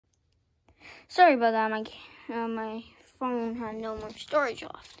Sorry about that. My phone had no more storage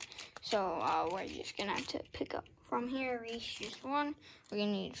left. So we're just gonna have to pick up from here. Reese just won. We're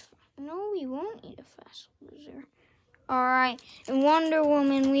gonna need. No, we won't need a fast loser. All right. In Wonder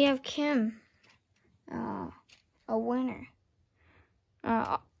Woman, we have Kim, a winner.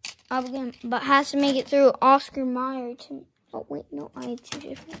 Up again, but has to make it through Oscar Mayer to. Oh wait, no, I had 2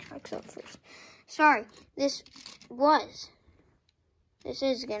 different tracks up first. Sorry. This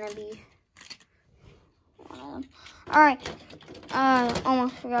is gonna be one of them. All right.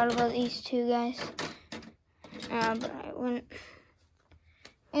 Almost forgot about these 2 guys. But I went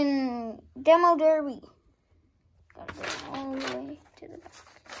in Demo Derby. Gotta go all the way to the back.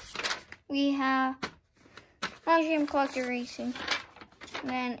 We have Mushroom Collector Racing. And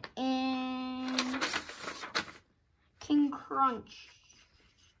then in King Crunch,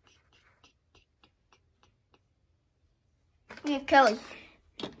 we have Kelly.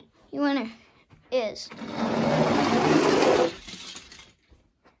 The winner is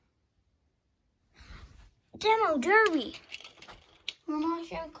Demo Derby. We're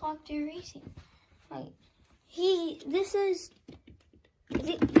Mushroom Collector Racing. Like,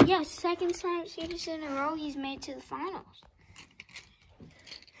 second series in a row he's made to the finals.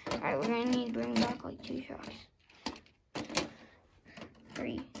 Alright, we're gonna need to bring back like 2 shots.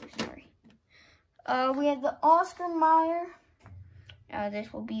 3, sorry. We have the Oscar Mayer.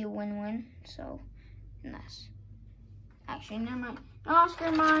 This will be a win-win, so, and that's, actually, never mind.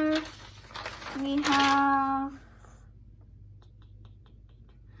 Oscar Mayer. We have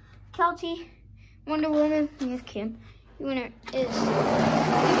Kelty, Wonder Woman. We have Kim. The winner is,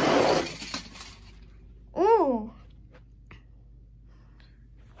 ooh,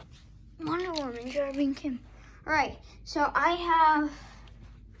 Wonder Woman driving Kim. All right, so I have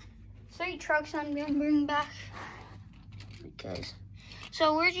 3 trucks I'm gonna bring back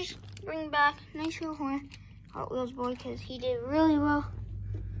so we're just bringing back Nitro Horn, Hot Wheels Boy, because he did really well,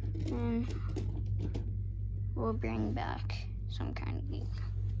 and we'll bring back some kind of geek.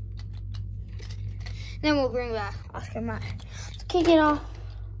 Then we'll bring back Oscar Mayer. Let's kick it off.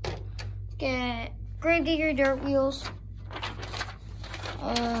 Get Gravedigger Dirt Wheels.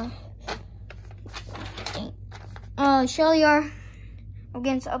 Shelly R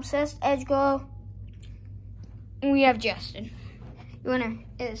against Obsessed Edge Glow. And we have Justin. The winner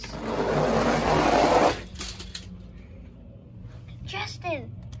is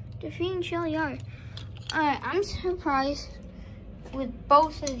Justin defeating Shelly R. I'm surprised with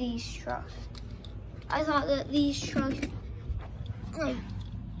both of these trucks. I thought that these trucks, I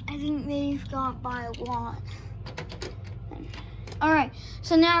think they've got by a lot. All right,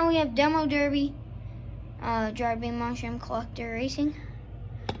 so now we have Demo Derby, driving Mushroom Collector Racing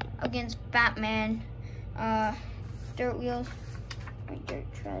against Batman, Dirt Wheels, or Dirt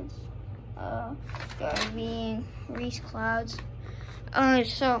Treads, driving Reese Clouds.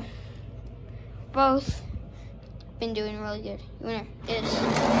 So both been doing really good. The winner is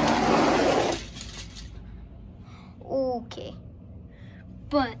okay,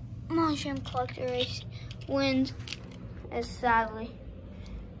 but Mushroom Collector Race wins, as sadly,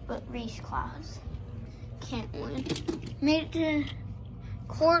 but Reese Clouds can't win. Made it to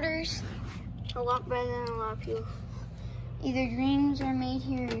quarters, a lot better than a lot of people. Either dreams are made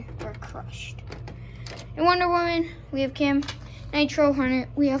here or crushed. In Wonder Woman, we have Kim. Nitro Hornet,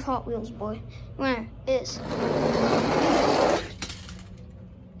 we have Hot Wheels Boy. The winner is,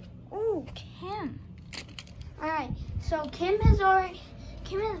 ooh, Kim. All right, so Kim has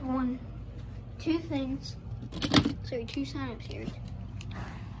won 2 things. Sorry, 2 sign-up series.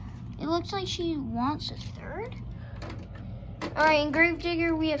 It looks like she wants a 3rd. All right, in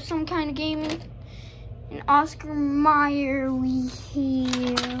Gravedigger, we have Some Kind of Gaming. In Oscar Mayer, we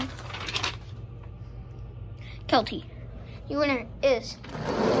have Kelty. The winner is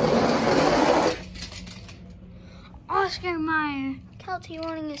Oscar Mayer. Kelty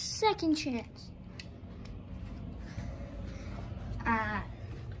wanting a 2nd chance.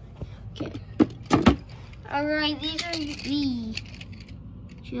 Okay. All right, these are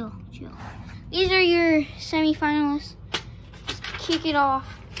chill. These are your semi-finalists. Let's kick it off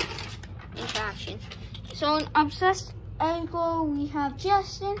into action. So in Obsessed Edge Glow, we have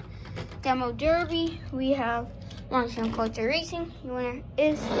Justin. Demo Derby, we have Mushroom Collector Racing. The winner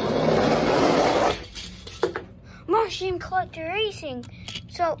is Mushroom Collector Racing.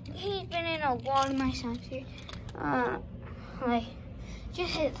 So he's been in a lot of my signs here.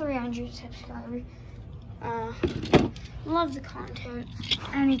 Just hit 300 subscribers. Love the content,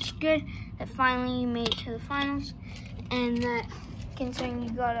 and it's good that finally you made it to the finals, and that considering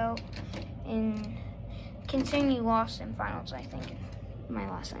you lost in finals, I think my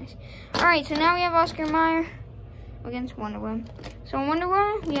last night. All right, so now we have Oscar Mayer against Wonder Woman. So in Wonder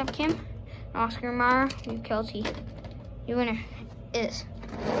Woman, we have Kim. Oscar Mayer, we have Kelsey. The winner is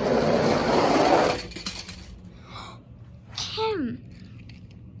Kim,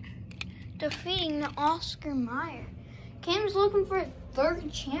 defeating the Oscar Mayer. Kim's looking for a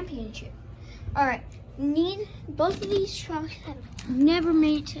 3rd championship. All right, both of these trucks have never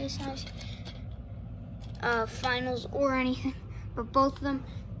made it to the size finals or anything, but both of them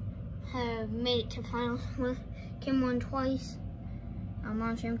have made it to finals. Kim won twice.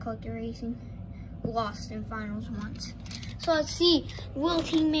 Monster Collector Racing lost in finals once. So let's see, will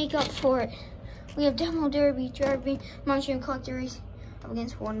team make up for it? We have Demo Derby, Derby, Monster Collector Racing up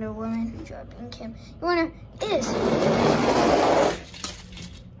against Wonder Woman, Derby, and Kim. The winner is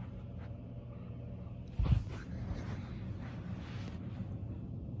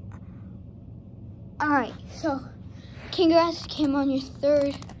Alright, so congrats Kim on your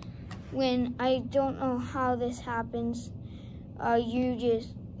 3rd win. I don't know how this happens. You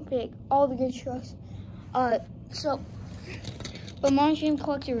just pick all the good trucks. But Monster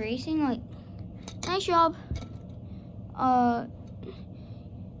Collector Racing, like, nice job.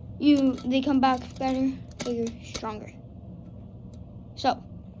 They come back better, bigger, stronger. So,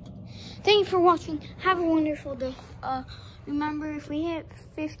 thank you for watching. Have a wonderful day. Remember, if we hit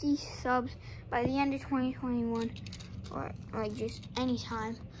 50 subs by the end of 2021, or like just any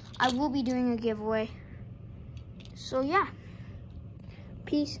time, I will be doing a giveaway. So yeah,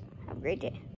 peace. Have a great day.